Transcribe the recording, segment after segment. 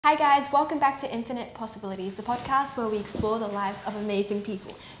Hi guys, welcome back to Infinite Possibilities, the podcast where we explore the lives of amazing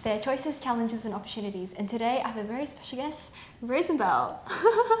people, their choices, challenges and opportunities. And today I have a very special guest, Roosevelt.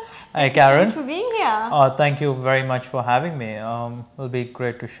 Hi Karen. Thank you so much for being here. Thank you very much for having me. It'll be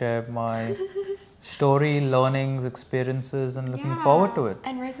great to share my story, learnings, experiences and looking forward to it.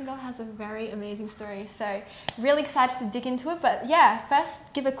 And Roosevelt has a very amazing story, so really excited to dig into it. But yeah,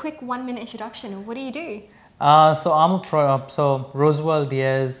 first give a quick 1-minute introduction. What do you do? So I'm a Roosevelt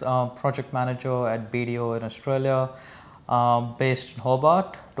Diaz, project manager at BDO in Australia, based in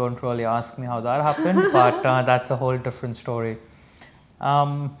Hobart. Don't really ask me how that happened, but that's a whole different story.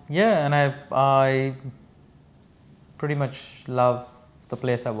 And I pretty much love the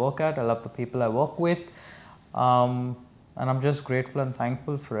place I work at. I love the people I work with, and I'm just grateful and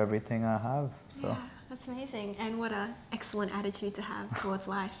thankful for everything I have. So. Yeah, that's amazing, and what an excellent attitude to have towards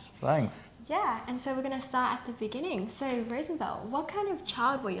life. Thanks. Yeah, and so we're going to start at the beginning. So Roosevelt, what kind of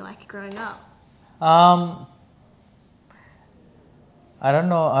child were you like growing up? I don't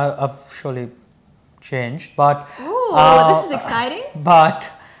know. I've surely changed, but this is exciting. But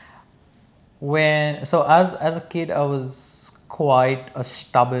as a kid, I was quite a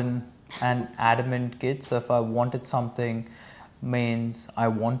stubborn and adamant kid. So if I wanted something, means I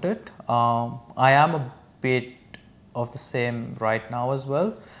want it. I am a bit of the same right now as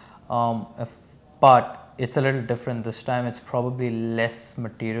well. But it's a little different this time. It's probably less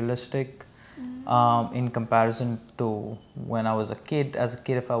materialistic in comparison to when I was a kid. As a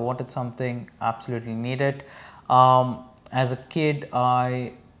kid, if I wanted something, absolutely need it. As a kid,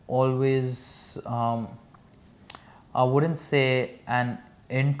 I always, I wouldn't say an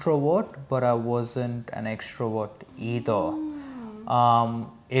introvert, but I wasn't an extrovert either.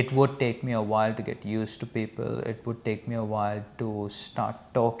 It would take me a while to get used to people. It would take me a while to start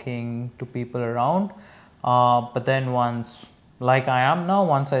talking to people around. But then once, like I am now,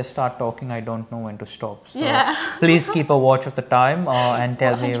 once I start talking, I don't know when to stop. So please keep a watch of the time and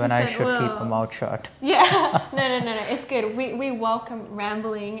tell me when I should keep my mouth shut. Yeah, no, it's good. We welcome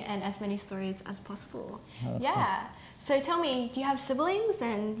rambling and as many stories as possible. Awesome. Yeah. So tell me, do you have siblings,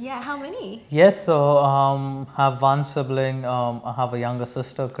 and how many? Yes, so I have one sibling. I have a younger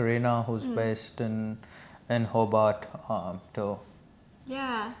sister, Karina, who's based in Hobart too.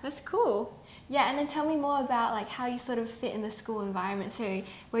 Yeah, that's cool. Yeah, and then tell me more about like how you sort of fit in the school environment. So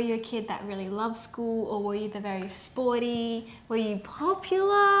were you a kid that really loved school, or were you the very sporty? Were you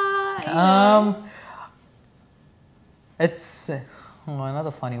popular? It's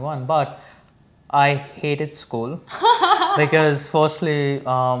another funny one, but I hated school because firstly,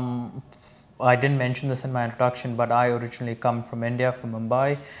 I didn't mention this in my introduction, but I originally come from India, from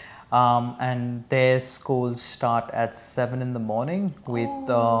Mumbai, and their schools start at 7 in the morning with,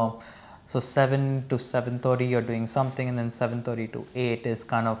 so 7 to 7:30 you're doing something, and then 7:30 to 8 is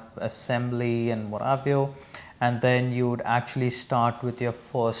kind of assembly and what have you. And then you would actually start with your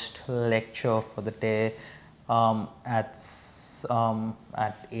first lecture for the day at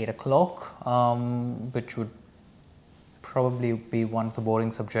 8 o'clock, which would probably be one of the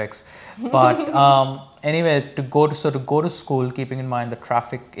boring subjects. But anyway, to go to school, keeping in mind the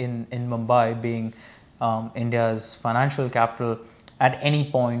traffic in Mumbai being India's financial capital, at any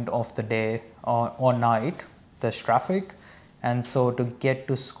point of the day or night, there's traffic. And so to get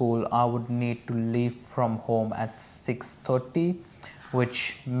to school, I would need to leave from home at 6:30,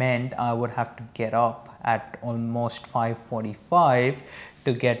 which meant I would have to get up at almost 5:45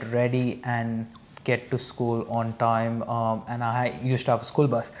 to get ready and get to school on time, and I used to have a school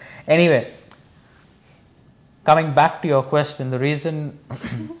bus. Anyway, coming back to your question, the reason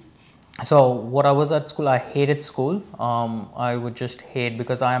so what I was at school, I hated school. I would just hate,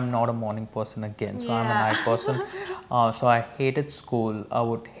 because I am not a morning person again, so I'm a night person. So I hated school. I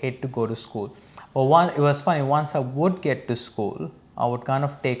would hate to go to school. But it was funny, once I would get to school, I would kind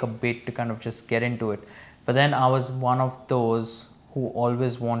of take a bit to kind of just get into it. But then I was one of those who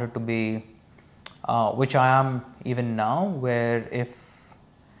always wanted to be, which I am even now, where if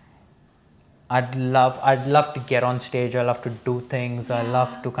I'd love to get on stage, I love to do things, I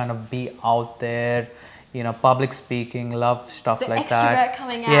love to kind of be out there, public speaking, love stuff like that. The extrovert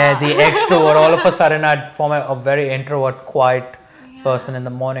coming out. Yeah, the extrovert. All of a sudden I'd form a very introvert, quiet person in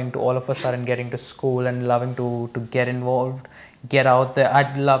the morning, to all of a sudden getting to school and loving to get involved, get out there.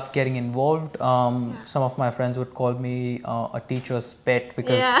 I'd love getting involved. Some of my friends would call me a teacher's pet,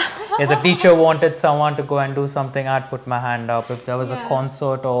 because if the teacher wanted someone to go and do something, I'd put my hand up. If there was a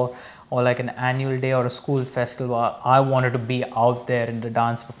concert or like an annual day or a school festival, I wanted to be out there in the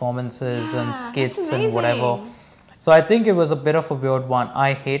dance performances and skits and whatever. So I think it was a bit of a weird one.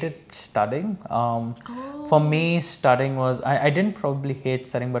 I hated studying. For me, studying was, I didn't probably hate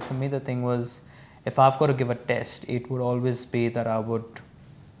studying, but for me the thing was, if I've got to give a test, it would always be that I would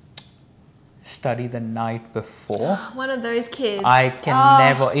study the night before. One of those kids. I can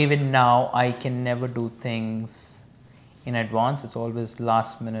never, even now, I can never do things in advance. It's always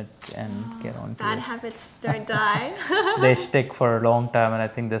last minute and get on to Bad it. habits don't die. They stick for a long time, and I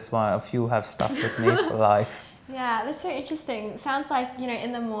think this one, a few have stuck with me for life. Yeah, that's so interesting. Sounds like, you know,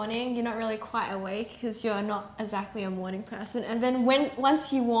 in the morning you're not really quite awake because you're not exactly a morning person. And then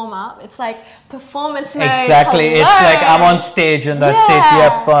once you warm up, it's like performance mode. Exactly. Hello. It's like I'm on stage and that's it.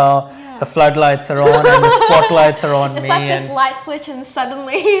 Yep. The floodlights are on and the spotlights are on it's me. It's like and this light switch and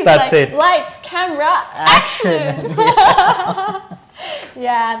suddenly it's that's like it. Lights, camera, action.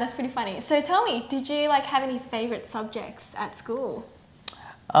 Yeah, that's pretty funny. So tell me, did you like have any favorite subjects at school?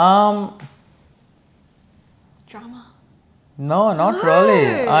 Drama? No, not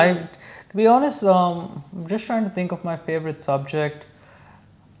really. To be honest, I'm just trying to think of my favorite subject.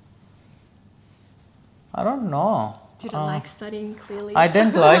 I don't know. Didn't like studying, clearly. I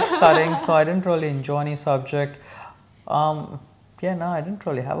didn't like studying, so I didn't really enjoy any subject. Yeah, no, I didn't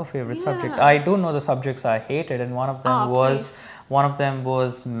really have a favorite subject. I do know the subjects I hated, and one of them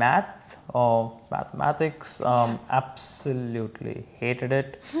was math or mathematics. Absolutely hated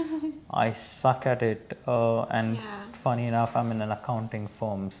it. I suck at it, and funny enough, I'm in an accounting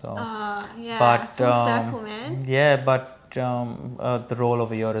firm, so. But full circle, man. Yeah, but the role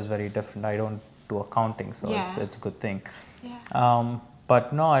over here is very different. I don't do accounting, so it's a good thing. Yeah.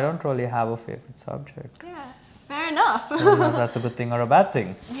 But no, I don't really have a favorite subject. Yeah, fair enough. I don't know if that's a good thing or a bad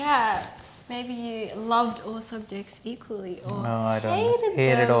thing. Yeah. Maybe you loved all subjects equally, or no, I don't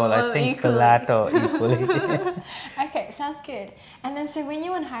hate it all. I think equally. the latter equally. Okay, sounds good. And then, so when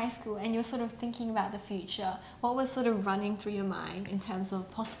you were in high school and you're sort of thinking about the future, what was sort of running through your mind in terms of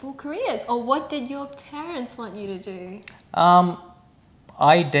possible careers, or what did your parents want you to do?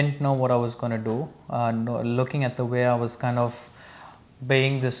 I didn't know what I was going to do. Looking at the way I was kind of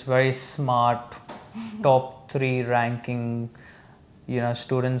being this very smart, top 3 ranking,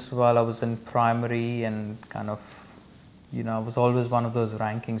 students while I was in primary, and kind of, I was always one of those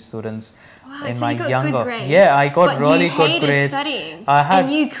ranking students. Wow, in so my you got younger, good grades. yeah, I got really good grades. But you hated studying,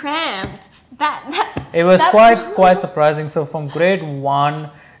 and you crammed. It was quite surprising. So from grade 1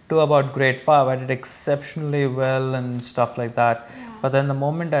 to about grade 5, I did exceptionally well and stuff like that. Yeah. But then the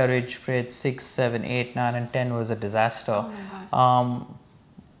moment I reached grade 6, 7, 8, 9 and 10 was a disaster. Oh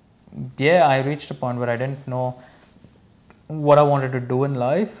my God. I reached a point where I didn't know what I wanted to do in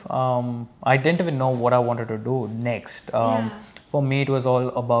life. I didn't even know what I wanted to do next. For me, it was all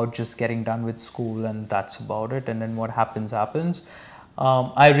about just getting done with school, and that's about it. And then what happens, happens.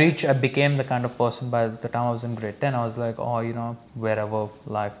 I became the kind of person by the time I was in grade 10, I was like, wherever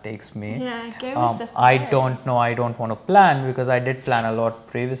life takes me. Yeah, go with the flow. I don't know, I don't want to plan, because I did plan a lot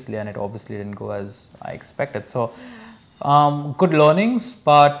previously and it obviously didn't go as I expected. So, good learnings.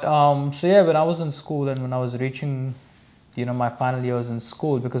 But, when I was in school and when I was reaching, my final years in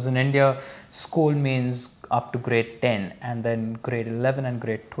school, because in India, school means up to grade 10, and then grade 11 and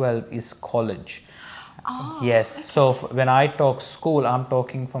grade 12 is college. Oh, yes. Okay. So when I talk school, I'm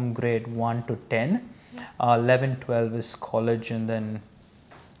talking from grade 1 to 10. 11, 12 is college, and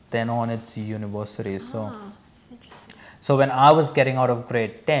then on it's university. So, interesting. So when I was getting out of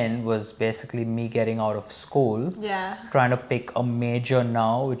grade 10 was basically me getting out of school. Yeah. Trying to pick a major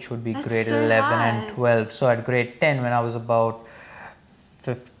now, which would be grade so 11 hard. and 12. So at grade 10, when I was about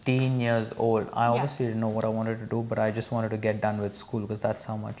 15 years old, I obviously didn't know what I wanted to do, but I just wanted to get done with school, because that's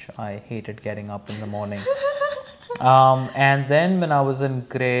how much I hated getting up in the morning. And then when I was in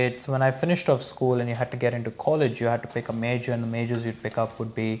grades, when I finished off school and you had to get into college, you had to pick a major, and the majors you'd pick up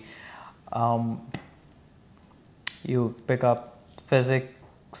would be, you pick up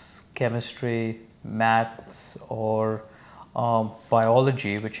physics, chemistry, maths, or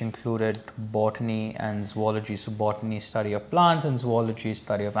biology, which included botany and zoology. So botany, study of plants, and zoology,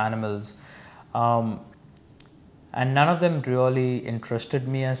 study of animals. And none of them really interested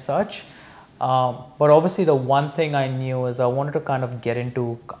me as such. But obviously the one thing I knew is I wanted to kind of get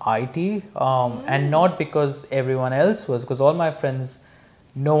into IT, and not because everyone else was, because all my friends,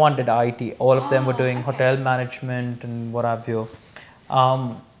 no one did IT. All of them were doing hotel management and what have you.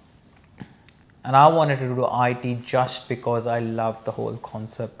 And I wanted to do IT just because I loved the whole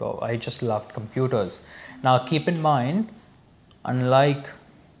concept of, I just loved computers. Now keep in mind, unlike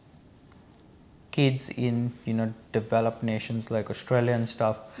kids in, developed nations like Australia and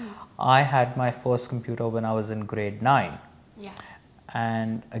stuff, I had my first computer when I was in grade 9. Yeah.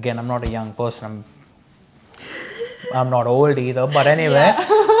 And again, I'm not a young person, I'm not old either, but anyway,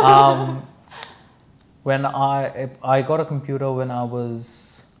 when I got a computer when I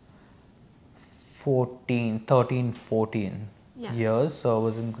was 13, 14 Yeah. years. So I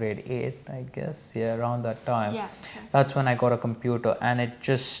was in grade 8, I guess. Yeah, around that time. Yeah. Okay. That's when I got a computer, and it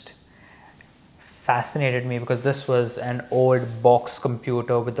just fascinated me because this was an old box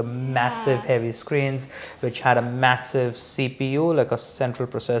computer with a massive heavy screens, which had a massive CPU, like a central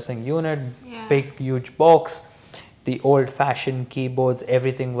processing unit, big huge box, the old fashioned keyboards,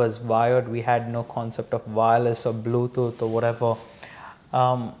 everything was wired. We had no concept of wireless or Bluetooth or whatever.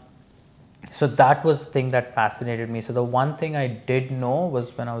 So that was the thing that fascinated me. So the one thing I did know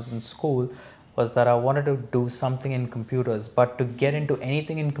was when I was in school was that I wanted to do something in computers, but to get into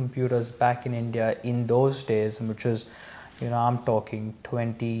anything in computers back in India in those days, which is, I'm talking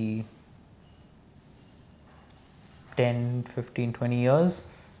 10, 15, 20 years,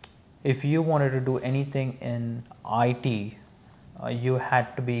 if you wanted to do anything in IT, you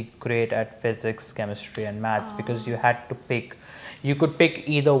had to be great at physics, chemistry, and maths, because you could pick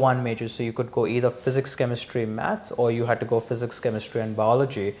either one major. So you could go either physics, chemistry, maths, or you had to go physics, chemistry, and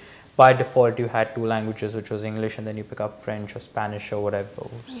biology. By default, you had two languages, which was English, and then you pick up French or Spanish or whatever,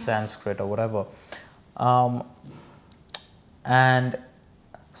 or Sanskrit or whatever. And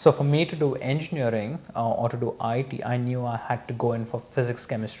so for me to do engineering or to do IT, I knew I had to go in for physics,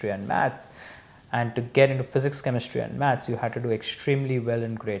 chemistry, and maths. And to get into physics, chemistry, and maths, you had to do extremely well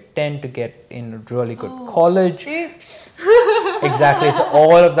in grade 10 to get in a really good college. Oops. Exactly. So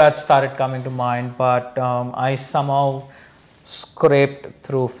all of that started coming to mind, but I somehow scraped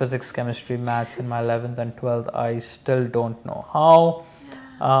through physics, chemistry, maths in my 11th and 12th. I still don't know how.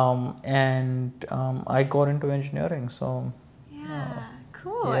 I got into engineering. So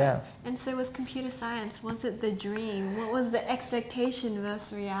Cool. Yeah. And so was computer science, was it the dream? What was the expectation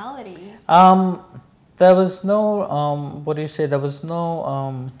versus reality? There was no, what do you say, there was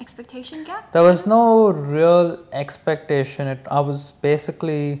no... Expectation gap? There was no real expectation. I was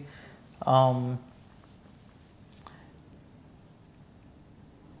basically...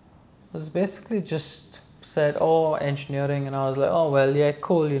 just said, oh, engineering, and I was like, oh, well, yeah,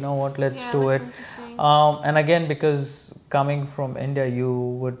 cool, you know what, let's do it. And again, because coming from India,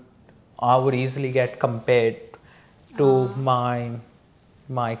 I would easily get compared to my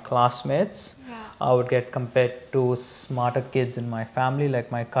classmates. I would get compared to smarter kids in my family,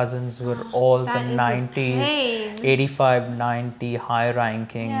 like my cousins were all the 90s, 85, 90 high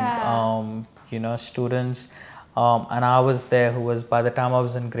ranking, students. And I was there who was, by the time I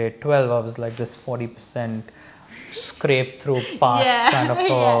was in grade 12, I was like this 40% scrape through pass kind of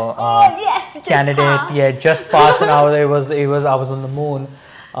candidate. Just passed, and I was on the moon.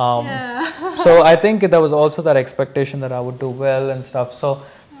 So I think there was also that expectation that I would do well and stuff. So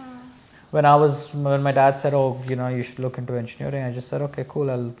when my dad said, oh, you should look into engineering, I just said, okay, cool,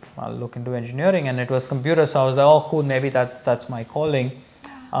 I'll look into engineering. And it was computer, so I was like, oh, cool, maybe that's my calling.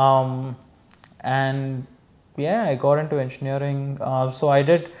 And yeah, I got into engineering. So I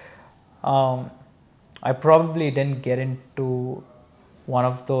did. I probably didn't get into one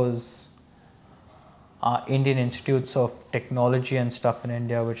of those Indian institutes of technology and stuff in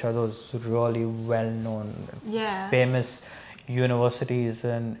India, which are those really well-known, famous universities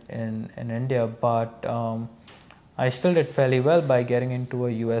in India. But I still did fairly well by getting into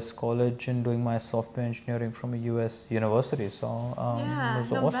a US college and doing my software engineering from a US university. So it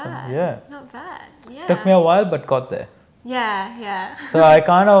was awesome. Bad. Yeah, not bad. Yeah, took me a while, but got there. Yeah. So I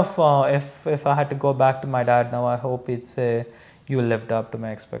kind of, if I had to go back to my dad now, I hope he'd say, you lived up to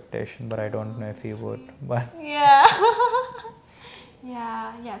my expectation, but I don't know if he would. But yeah.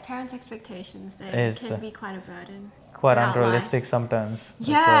 Parents' expectations, they can be quite a burden. Quite unrealistic sometimes.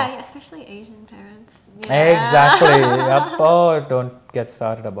 Yeah, especially Asian parents. Exactly. Yep. Oh, don't get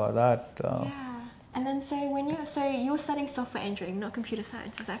started about that. And then so you were studying software engineering, not computer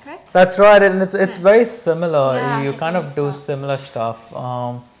science, is that correct? That's right, and it's very similar. You kind of do similar stuff.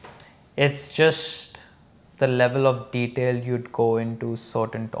 It's just the level of detail you'd go into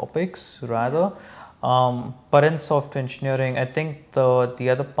certain topics rather. But in software engineering, I think the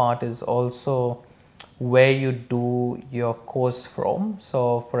other part is also where you do your course from.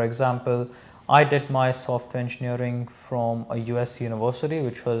 So for example, I did my software engineering from a US university,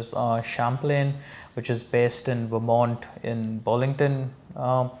 which was Champlain, which is based in Vermont in Burlington.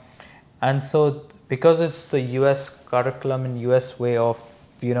 And so because it's the US curriculum and US way of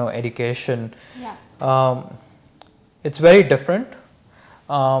education, it's very different.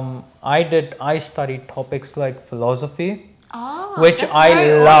 I studied topics like philosophy, Oh, which that's I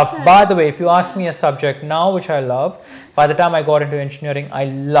very love. awesome. By the way, if you ask me a subject now, which I love, by the time I got into engineering, I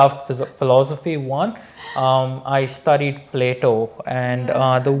loved philosophy. One, I studied Plato, and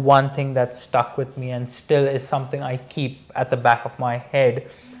the one thing that stuck with me and still is something I keep at the back of my head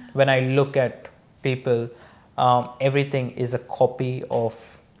when I look at people, everything is a copy of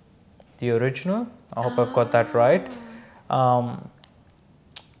the original. I hope I've got that right. So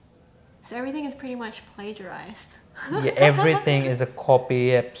everything is pretty much plagiarized. Yeah, everything is a copy.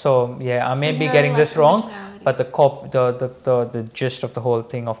 Yep. So yeah, I may There's be no, getting like, this wrong, originality. but the gist of the whole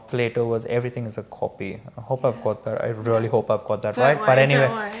thing of Plato was everything is a copy. I hope I've got that. I really hope I've got that Don't right. worry, But anyway,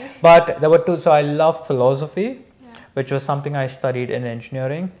 don't worry. but there were two. So I love philosophy, Yeah. which was something I studied in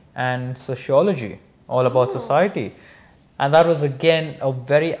engineering, and sociology, all about Ooh. society. And that was again a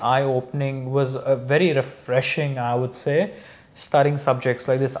very eye-opening, was a very refreshing, I would say, studying subjects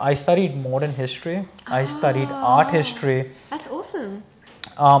like this. I studied modern history, I studied art history, That's awesome.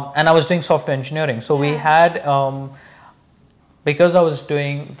 and I was doing software engineering. So we Yeah. had, because I was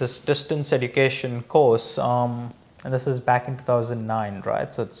doing this distance education course, and this is back in 2009,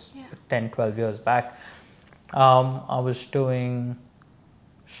 right? So it's 10, 12 years back. I was doing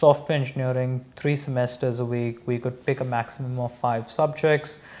software engineering 3 semesters a week. We could pick a maximum of 5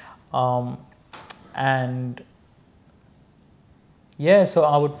 subjects, and yeah, so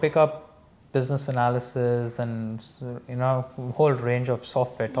I would pick up business analysis and a whole range of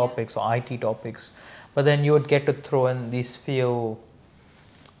software topics or IT topics, but then you would get to throw in these few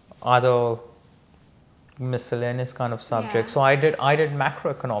other miscellaneous kind of subjects. So I did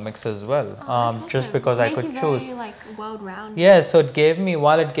macroeconomics as well, That's just awesome. because I Made could you choose. very, like, world-rounded. Yeah, so it gave me,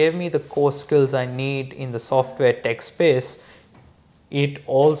 while it gave me the core skills I need in the software tech space, it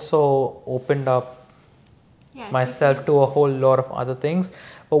also opened up myself to a whole lot of other things.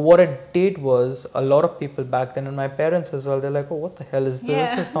 But what it did was, a lot of people back then, and my parents as well, they're like, oh, what the hell is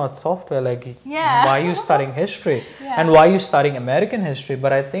this? This is not software. Like, why are you studying history? And why are you studying American history?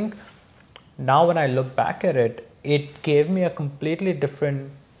 But I think now when I look back at it, it gave me a completely different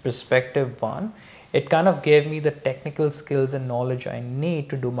perspective. One, it kind of gave me the technical skills and knowledge I need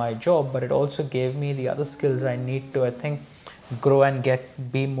to do my job, but it also gave me the other skills I need to, I think, grow and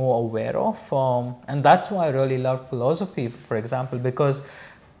be more aware of. And that's why I really love philosophy, for example, because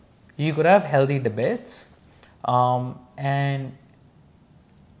you could have healthy debates, and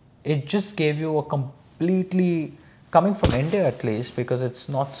it just gave you a completely, coming from India at least, because it's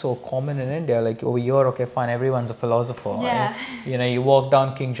not so common in India, like over here, okay, fine, everyone's a philosopher. Yeah. And, you walk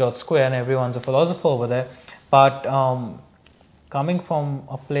down King George Square and everyone's a philosopher over there. But coming from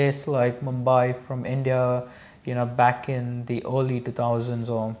a place like Mumbai, from India, back in the early 2000s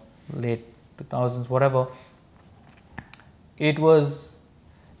or late 2000s, whatever, it was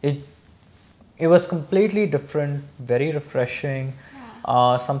completely different, very refreshing,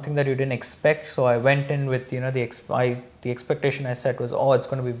 something that you didn't expect. So I went in with, the expectation I set was, oh, it's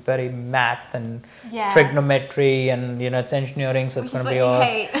going to be very math and trigonometry, and it's engineering, so it's going to be all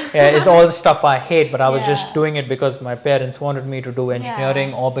it's all the stuff I hate. But I was just doing it because my parents wanted me to do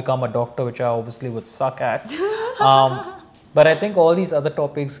engineering or become a doctor, which I obviously would suck at. But I think all these other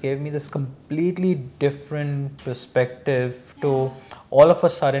topics gave me this completely different perspective to, all of a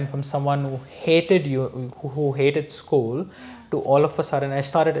sudden, from someone who hated who hated school, to all of a sudden I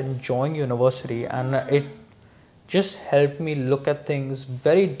started enjoying university, and it just helped me look at things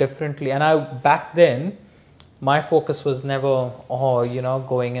very differently. And back then, my focus was never,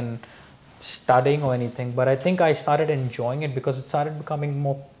 going and studying or anything, but I think I started enjoying it because it started becoming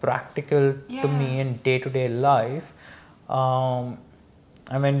more practical to me in day-to-day life. And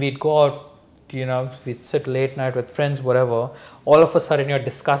when we'd go out, we'd sit late night with friends, whatever, all of a sudden you're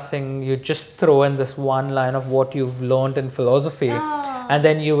discussing, you just throw in this one line of what you've learned in philosophy, and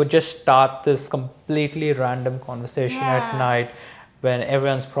then you would just start this completely random conversation at night when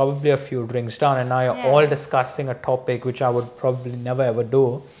everyone's probably a few drinks down, and now you're all discussing a topic which I would probably never ever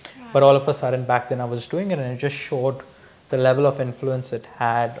do. But all of a sudden back then I was doing it, and it just showed the level of influence it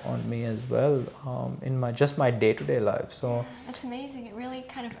had on me as well, in my day-to-day life. So that's amazing. It really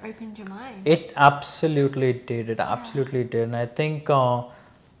kind of opened your mind. It absolutely did. It absolutely did. And I think, I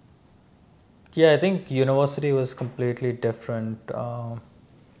think university was completely different. I'm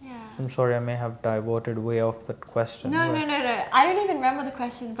sorry, I may have diverted way off that question. No. I don't even remember the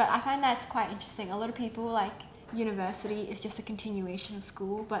question, but I find that's quite interesting. A lot of people like university is just a continuation of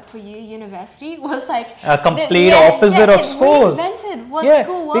school, but for you, university was like a complete opposite of school. It reinvented what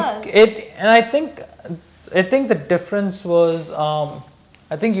school was. And I think the difference was,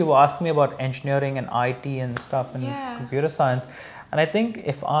 I think you asked me about engineering and IT and stuff and computer science, and I think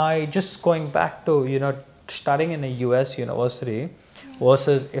if I just going back to studying in a US university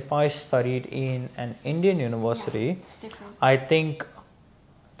versus if I studied in an Indian university, it's different. I think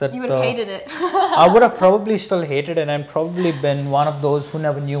that You would have hated it. I would have probably still hated it and probably been one of those who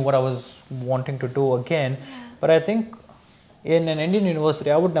never knew what I was wanting to do again. But I think in an Indian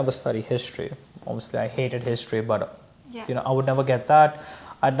university, I would never study history. Obviously, I hated history, but I would never get that.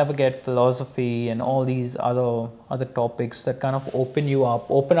 I'd never get philosophy and all these other topics that kind of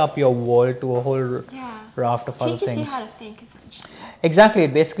open up your world to a whole raft of other things. Teaches you how to think, essentially. Exactly.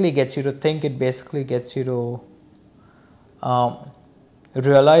 It basically gets you to think. It basically gets you to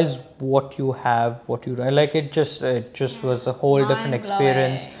realize what you have, what you like. It just was a whole different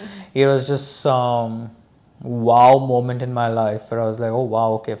experience. It was just wow moment in my life where I was like, oh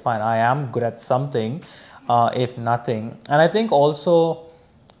wow, okay, fine, I am good at something, if nothing. And I think also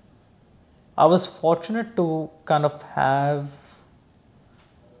I was fortunate to kind of have,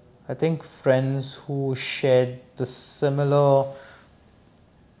 I think, friends who shared the similar,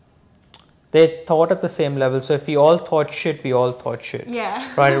 they thought at the same level. So if we all thought shit, we all thought shit.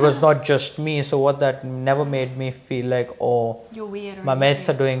 Yeah. Right? It was not just me. So what that never made me feel like, oh, you're weird or my mates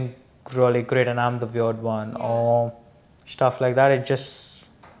are doing really great and I'm the weird one, or stuff like that. It just,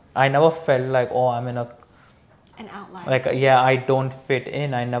 I never felt like, oh, I'm in an outlier. Like, I don't fit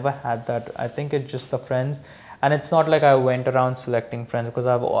in. I never had that. I think it's just the friends. And it's not like I went around selecting friends, because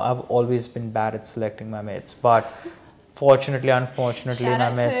I've always been bad at selecting my mates. But fortunately, unfortunately, Shout my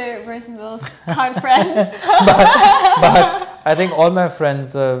out mates. to Roosevelt's kind friends. but I think all my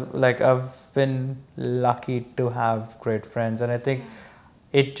friends are like, I've been lucky to have great friends, and I think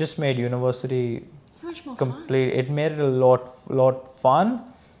it just made university so much more complete. Fun. It made it a lot fun.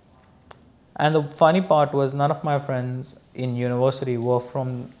 And the funny part was, none of my friends in university were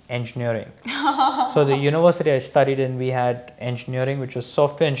from engineering. So the university I studied in, we had engineering, which was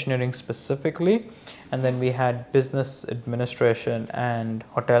software engineering specifically, and then we had business administration and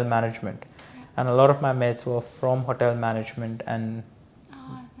hotel management. And a lot of my mates were from hotel management and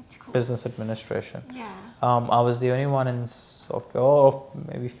that's cool. Business administration. Yeah. I was the only one in software, or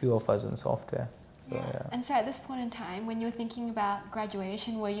maybe few of us in software. So, And so at this point in time, when you were thinking about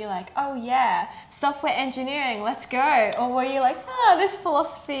graduation, were you like, oh yeah, software engineering, let's go? Or were you like, this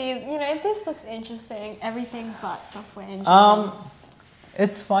philosophy, this looks interesting, everything but software engineering?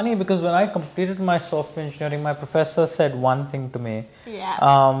 It's funny because when I completed my software engineering, my professor said one thing to me.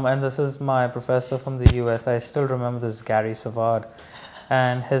 And this is my professor from the US. I still remember this, Gary Savard.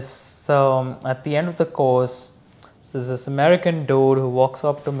 And at the end of the course, there's this American dude who walks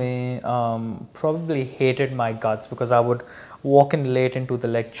up to me, probably hated my guts because I would walk in late into the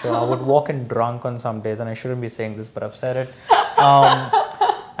lecture. I would walk in drunk on some days, and I shouldn't be saying this, but I've said it.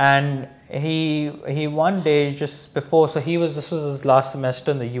 And he one day just before, so this was his last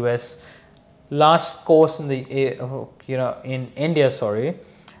semester in the US, last course in in India, sorry.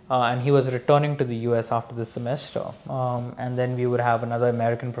 And he was returning to the US after the semester. And then we would have another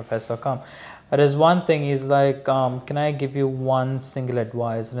American professor come. But there's one thing, he's like, can I give you one single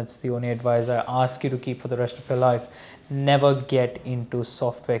advice? And it's the only advice I ask you to keep for the rest of your life. Never get into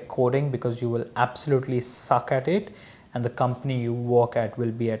software coding, because you will absolutely suck at it, and the company you work at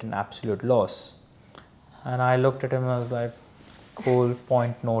will be at an absolute loss. And I looked at him and I was like, cool,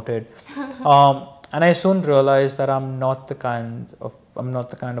 point noted. And I soon realized that I'm not the kind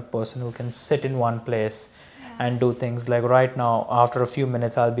of person who can sit in one place and do things. Like right now, after a few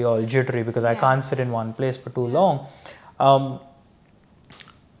minutes, I'll be all jittery because I can't sit in one place for too long.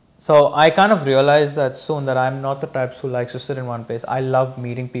 So I kind of realized that soon, that I'm not the type who likes to sit in one place. I love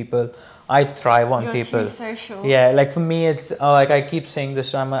meeting people. I thrive on people. You're too social. Yeah, like for me, it's like I keep saying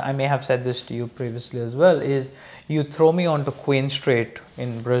this. I may have said this to you previously as well. Is you throw me onto Queen Street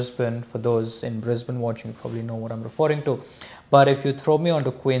in Brisbane. For those in Brisbane watching, you probably know what I'm referring to. But if you throw me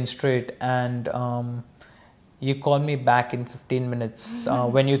onto Queen Street and you call me back in 15 minutes,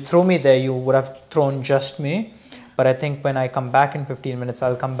 when you throw me there, you would have thrown just me. But I think when I come back in 15 minutes,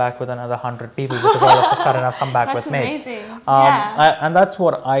 I'll come back with another 100 people, because all of a sudden I've come back with mates. And that's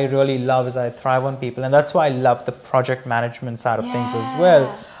what I really love, is I thrive on people. And that's why I love the project management side of things as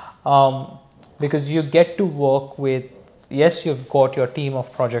well. Because you get to work with, yes, you've got your team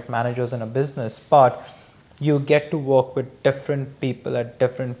of project managers in a business, but you get to work with different people at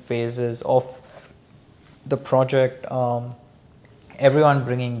different phases of the project. Everyone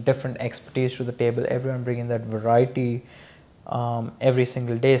bringing different expertise to the table, everyone bringing that variety every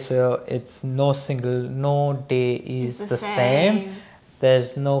single day. So it's no day is the same.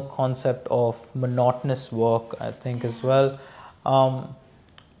 There's no concept of monotonous work, I think, as well.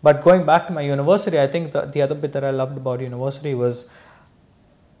 But going back to my university, I think the other bit that I loved about university was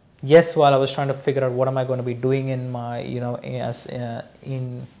yes, while I was trying to figure out what am I going to be doing in my, as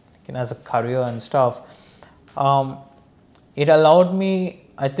a career and stuff, it allowed me,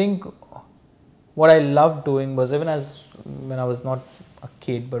 I think, what I loved doing was, even as when I was not a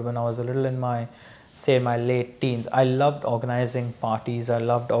kid, but when I was a little in my, say, my late teens, I loved organizing parties. I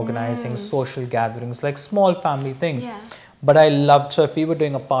loved organizing social gatherings, like small family things. Yeah. But I loved, so if we were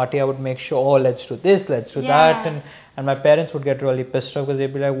doing a party, I would make sure, oh, let's do this, let's do that. And my parents would get really pissed off because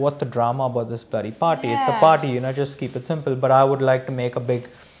they'd be like, what's the drama about this bloody party? It's a party, just keep it simple. But I would like to make a big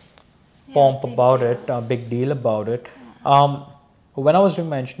pomp about it, a big deal about it. When I was doing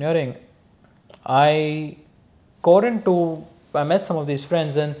my engineering, I met some of these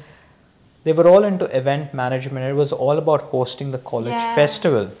friends, and they were all into event management. It was all about hosting the college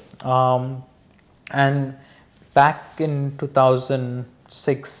festival. And back in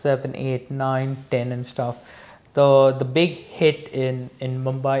 2006, 7, 8, 9, 10 and stuff, the big hit in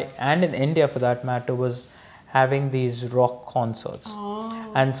Mumbai and in India for that matter was having these rock concerts.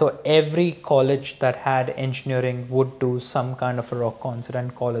 And so every college that had engineering would do some kind of a rock concert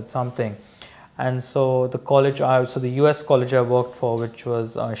and call it something. And so the US college I worked for, which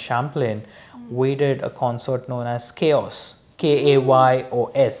was Champlain, we did a concert known as Chaos,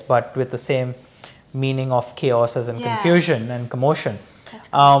 K-A-Y-O-S, but with the same meaning of chaos as in confusion and commotion.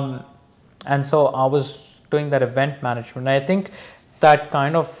 And so I was doing that event management. And I think that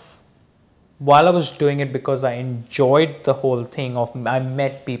kind of, while I was doing it because I enjoyed the whole thing I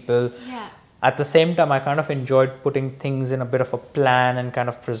met people. At the same time, I kind of enjoyed putting things in a bit of a plan and kind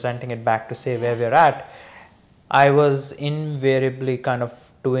of presenting it back to say where we're at. I was invariably kind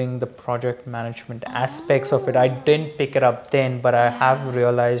of doing the project management aspects of it. I didn't pick it up then, but I have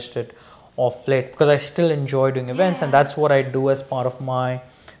realized it of late because I still enjoy doing events, and that's what I do as part of my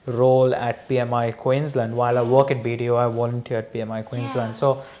role at PMI Queensland. While I work at BDO, I volunteer at PMI Queensland.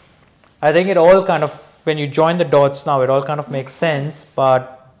 So I think it all kind of, when you join the dots now, it all kind of makes sense.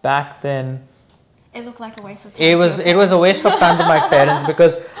 But back then, it looked like a waste of time. It was a waste of time to my parents,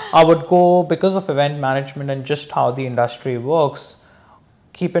 because I would go, because of event management and just how the industry works.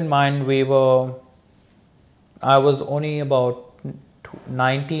 Keep in mind, I was only about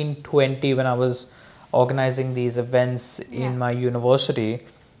 19, 20 when I was organizing these events in my university.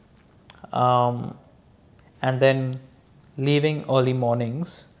 And then leaving early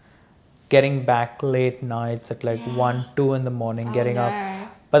mornings, getting back late nights at like 1, 2 in the morning, getting up.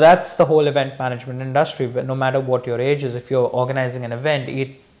 But that's the whole event management industry. No matter what your age is, if you're organizing an event,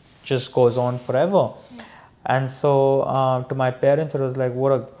 it just goes on forever. And so to my parents, it was like,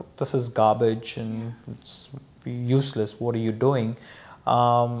 this is garbage and it's useless. What are you doing?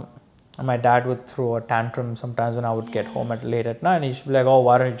 And my dad would throw a tantrum sometimes when I would get home late at night. And he'd be like, oh,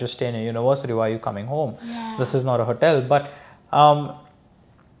 why don't you just stay in a university? Why are you coming home? This is not a hotel. But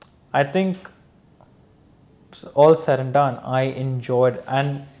I think, all said and done, I enjoyed,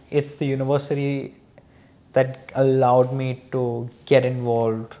 and it's the university that allowed me to get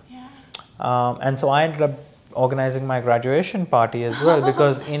involved. And so I ended up organizing my graduation party as well,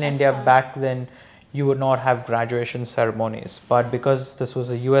 because in India back then you would not have graduation ceremonies, but because this was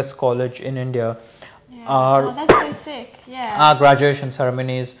a US college in India, that's so sick. Our graduation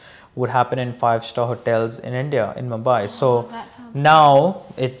ceremonies would happen in 5-star hotels in India, in Mumbai. So now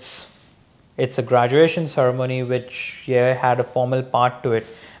it's a graduation ceremony which had a formal part to it,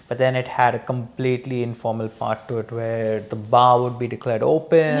 but then it had a completely informal part to it, where the bar would be declared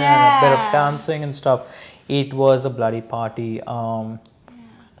open and a bit of dancing and stuff. It was a bloody party. So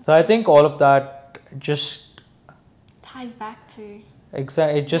I think all of that just ties back to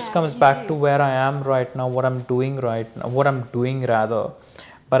it just comes back to where I am right now, what I'm doing right now, what I'm doing rather.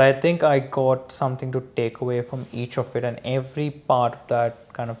 But I think I got something to take away from each of it, and every part of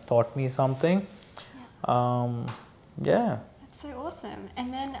that kind of taught me something. That's so awesome.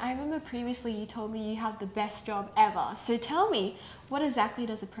 And then I remember previously you told me you have the best job ever. So tell me, what exactly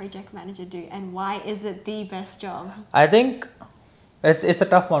does a project manager do, and why is it the best job? I think it's a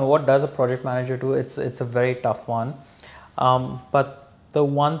tough one. What does a project manager do? It's a very tough one. But the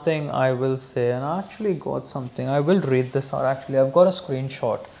one thing I will say, and I actually got something, I will read this out actually. I've got a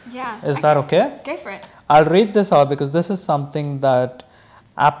screenshot. Is that okay? Go for it. I'll read this out because this is something that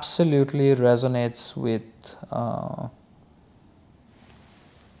absolutely resonates with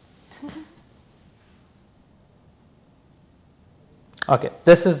okay,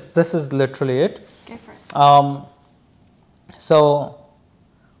 this is literally it. Go for it. So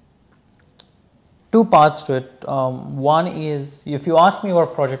two parts to it. One is, if you ask me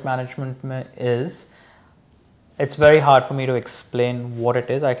what project management is, it's very hard for me to explain what it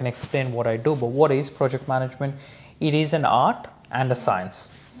is. I can explain what I do, but what is project management? It is an art and a science.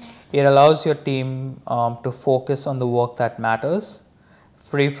 It allows your team to focus on the work that matters,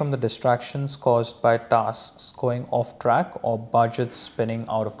 free from the distractions caused by tasks going off track or budgets spinning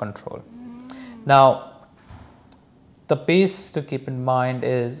out of control. Now, the piece to keep in mind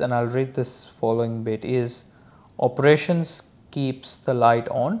is, and I'll read this following bit, is operations keeps the light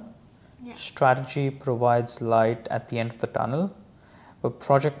on, strategy provides light at the end of the tunnel, but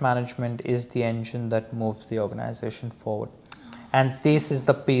project management is the engine that moves the organization forward. And this is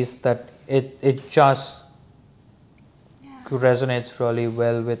the piece that it just resonates really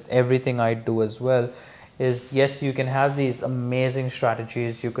well with everything I do as well. Is yes, you can have these amazing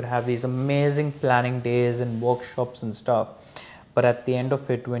strategies, you could have these amazing planning days and workshops and stuff, but at the end of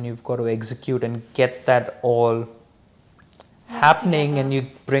it, when you've got to execute and get that all happening together, and you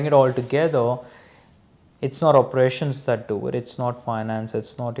bring it all together, it's not operations that do it, it's not finance,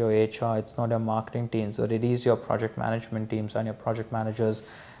 it's not your HR, it's not your marketing teams, but it is your project management teams and your project managers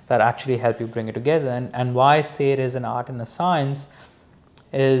that actually help you bring it together. And why I say it is an art and a science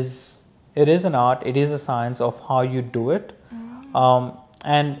is, it is an art, it is a science of how you do it.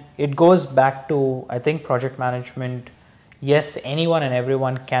 And it goes back to, I think, project management. Yes, anyone and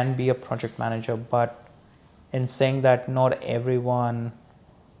everyone can be a project manager, but in saying that, not everyone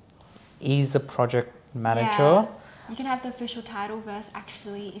is a project manager. You can have the official title versus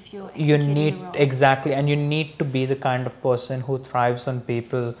actually if you're You executing need, the role. exactly, and you need to be the kind of person who thrives on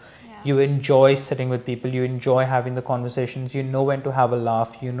people. You enjoy sitting with people, you enjoy having the conversations, you know when to have a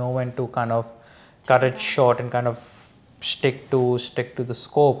laugh, you know when to kind of cut it short and kind of stick to the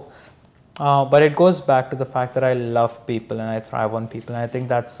scope. But it goes back to the fact that I love people and I thrive on people, and I think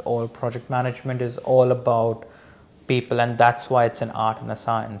that's all project management is all about, people, and that's why it's an art and a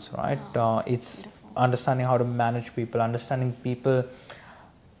science, right? It's beautiful. Understanding how to manage people, understanding people.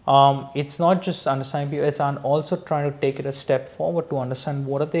 It's not just understanding people, it's also trying to take it a step forward to understand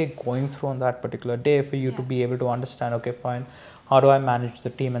what are they going through on that particular day, for you to be able to understand, okay, fine, how do I manage the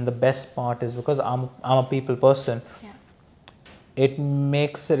team? And the best part is, because I'm a people person, it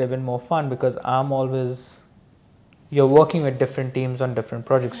makes it even more fun, because you're working with different teams on different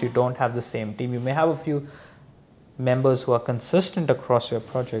projects. You don't have the same team. You may have a few members who are consistent across your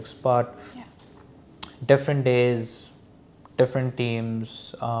projects, but different days, different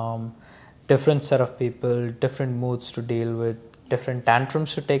teams, different set of people, different moods to deal with, different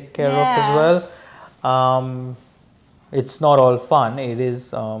tantrums to take care of as well. It's not all fun. It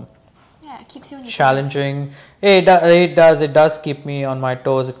is it keeps you on your challenging. It does keep me on my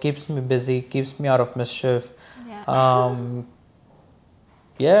toes. It keeps me busy, keeps me out of mischief. And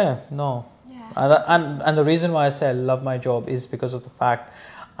the reason why I say I love my job is because of the fact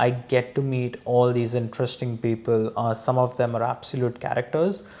I get to meet all these interesting people. Some of them are absolute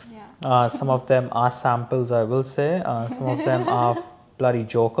characters. Some of them are samples, I will say. Some of them are bloody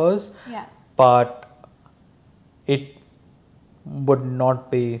jokers. But it would not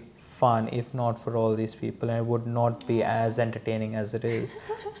be fun if not for all these people, and it would not be as entertaining as it is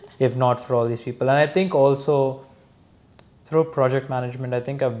if not for all these people. And I think also through project management, I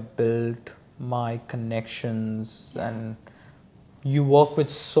think I've built my connections, and you work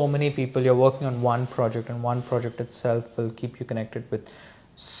with so many people. You're working on one project, and one project itself will keep you connected with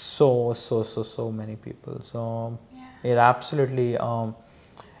so many people. So it absolutely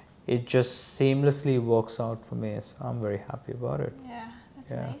it just seamlessly works out for me. So I'm very happy about it.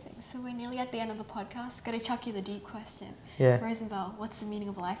 That's amazing. So we're nearly at the end of the podcast. Got to chuck you the deep question. Roosevelt, what's the meaning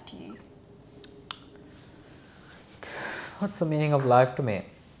of life to you? What's the meaning of life to me?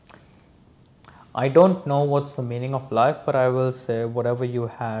 I don't know what's the meaning of life, but I will say whatever you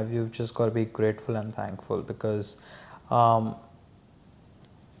have, you've just got to be grateful and thankful, because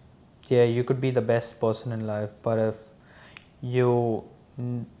you could be the best person in life, but if you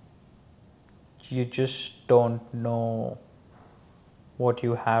just don't know what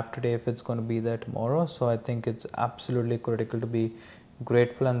you have today, if it's going to be there tomorrow. So I think it's absolutely critical to be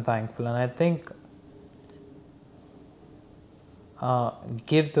grateful and thankful. And I think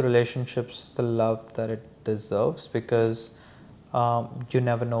give the relationships the love that it deserves, because you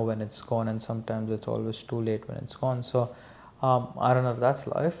never know when it's gone, and sometimes it's always too late when it's gone. So I don't know if that's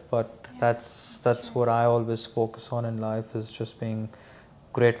life, but that's what I always focus on in life, is just being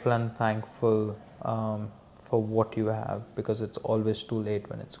grateful and thankful for what you have, because it's always too late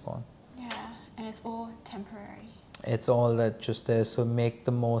when it's gone. And it's all temporary. It's all that just there. So make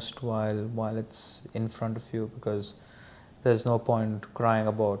the most while it's in front of you, because there's no point crying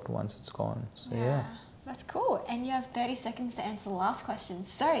about once it's gone. So that's cool. And you have 30 seconds to answer the last question.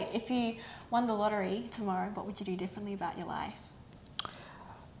 So if you won the lottery tomorrow, what would you do differently about your life?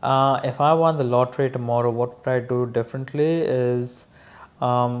 If I won the lottery tomorrow, what would I do differently is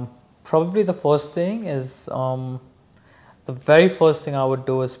probably the first thing is the very first thing I would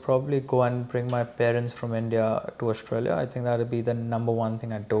do is probably go and bring my parents from India to Australia. I think that would be the number one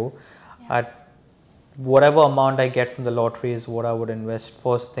thing I'd do. Yeah. At whatever amount I get from the lottery is what I would invest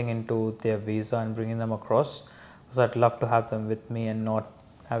first thing into their visa and bringing them across, because I'd love to have them with me and not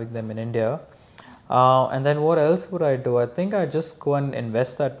having them in India. And then what else would I do? I think I just go and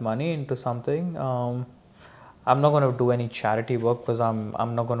invest that money into something. I'm not going to do any charity work because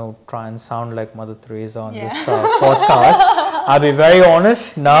I'm not going to try and sound like Mother Teresa on this podcast. I'll be very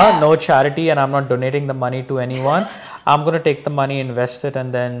honest. No charity, and I'm not donating the money to anyone. I'm going to take the money, invest it,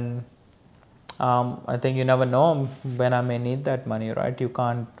 and then I think you never know when I may need that money, right? You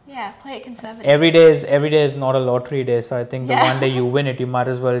can't. Yeah, play it conservative. Every day is not a lottery day. So I think the one day you win it, you might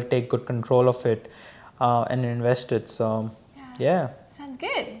as well take good control of it and invest it. So yeah. Sounds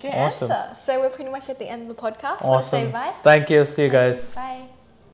good. Good Awesome. answer. So we're pretty much at the end of the podcast. Awesome. Want to say bye? Thank you. See you guys. Bye.